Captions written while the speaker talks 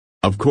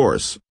Of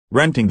course,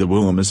 renting the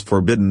womb is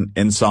forbidden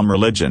in some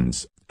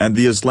religions, and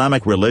the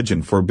Islamic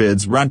religion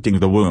forbids renting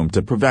the womb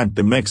to prevent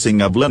the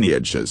mixing of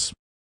lineages.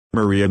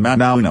 Maria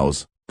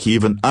Menounos,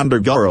 Keven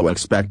Undergaro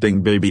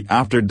expecting baby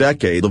after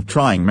decade of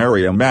trying.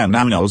 Maria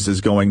Menounos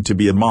is going to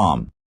be a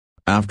mom.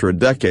 After a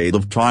decade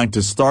of trying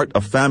to start a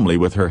family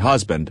with her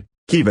husband,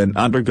 Keven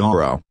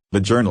Undergaro,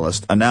 the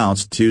journalist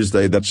announced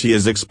Tuesday that she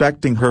is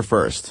expecting her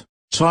first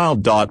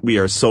child. We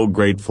are so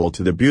grateful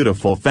to the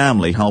beautiful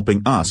family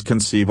helping us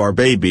conceive our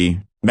baby,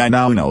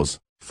 Menounos,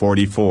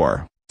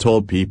 44,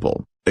 told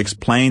People,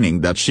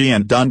 explaining that she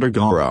and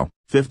Undergaro,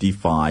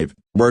 55,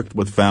 worked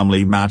with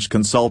Family Match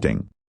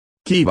Consulting.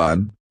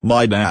 Keven,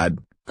 my dad,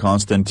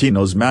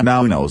 Constantinos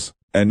Menounos,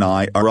 and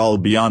I are all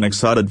beyond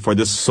excited for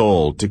this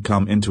soul to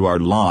come into our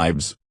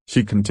lives,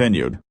 she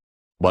continued.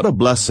 What a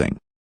blessing.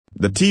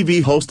 The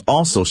TV host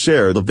also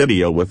shared a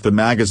video with the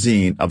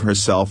magazine of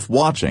herself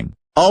watching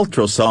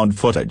ultrasound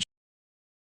footage.